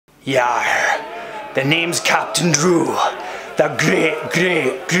Yar, the name's Captain Drew, the great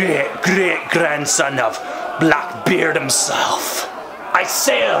grandson of Blackbeard himself. I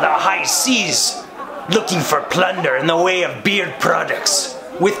sail the high seas, looking for plunder in the way of beard products,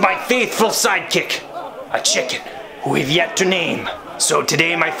 with my faithful sidekick, a chicken who we've yet to name. So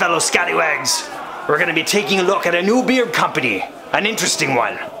today, my fellow scallywags, we're gonna be taking a look at a new beard company, an interesting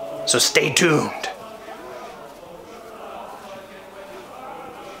one, so stay tuned.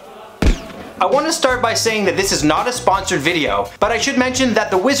 I want to start by saying that this is not a sponsored video, but I should mention that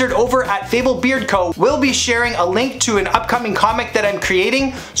the wizard over at Fable Beard Co will be sharing a link to an upcoming comic that I'm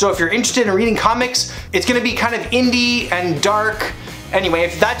creating, so if you're interested in reading comics, it's going to be kind of indie and dark. Anyway,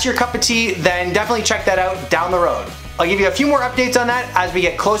 if that's your cup of tea, then definitely check that out down the road. I'll give you a few more updates on that as we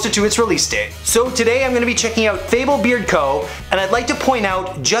get closer to its release date. So today I'm going to be checking out Fable Beard Co, and I'd like to point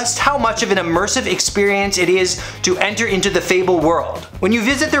out just how much of an immersive experience it is to enter into the Fable world. When you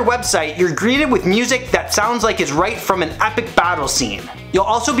visit their website, you're greeted with music that sounds like it's right from an epic battle scene. You'll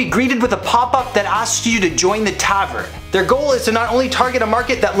also be greeted with a pop-up that asks you to join the tavern. Their goal is to not only target a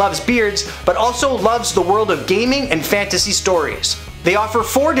market that loves beards, but also loves the world of gaming and fantasy stories. They offer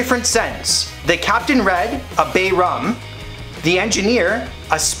 4 different scents: the Captain Red, a bay rum; the Engineer,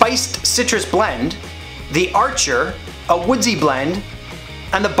 a spiced citrus blend; the Archer, a woodsy blend;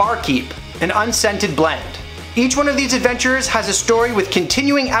 and the Barkeep, an unscented blend. Each one of these adventures has a story with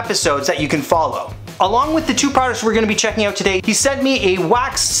continuing episodes that you can follow. Along with the 2 products we're going to be checking out today, he sent me a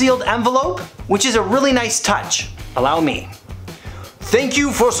wax sealed envelope, which is a really nice touch. Allow me. Thank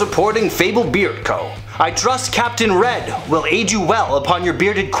you for supporting Fable Beard Co. I trust Captain Red will aid you well upon your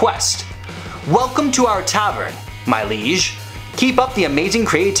bearded quest. Welcome to our tavern, my liege. Keep up the amazing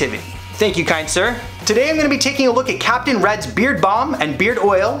creativity. Thank you, kind sir. Today I'm going to be taking a look at Captain Red's beard balm and beard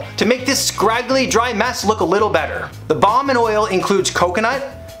oil to make this scraggly, dry mess look a little better. The balm and oil includes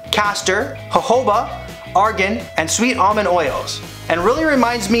coconut, castor, jojoba, argan, and sweet almond oils, and really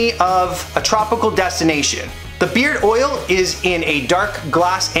reminds me of a tropical destination. The beard oil is in a dark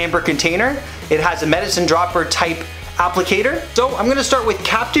glass amber container. It has a medicine dropper type applicator. So I'm gonna start with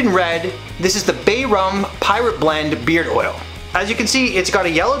Captain Red. This is the Bay Rum Pirate Blend Beard Oil. As you can see, it's got a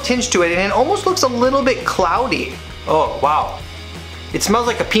yellow tinge to it and it almost looks a little bit cloudy. Oh, wow. It smells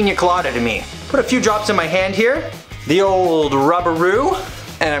like a pina colada to me. Put a few drops in my hand here. The old rubberoo.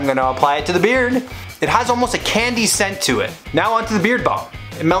 And I'm gonna apply it to the beard. It has almost a candy scent to it. Now onto the beard balm.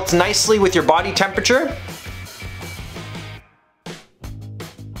 It melts nicely with your body temperature.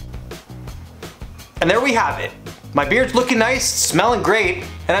 And there we have it. My beard's looking nice, smelling great,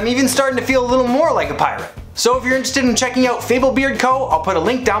 and I'm even starting to feel a little more like a pirate. So if you're interested in checking out Fable Beard Co, I'll put a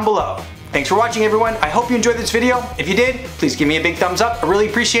link down below. Thanks for watching, everyone. I hope you enjoyed this video. If you did, please give me a big thumbs up. I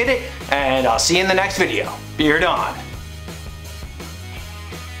really appreciate it, and I'll see you in the next video. Beard on.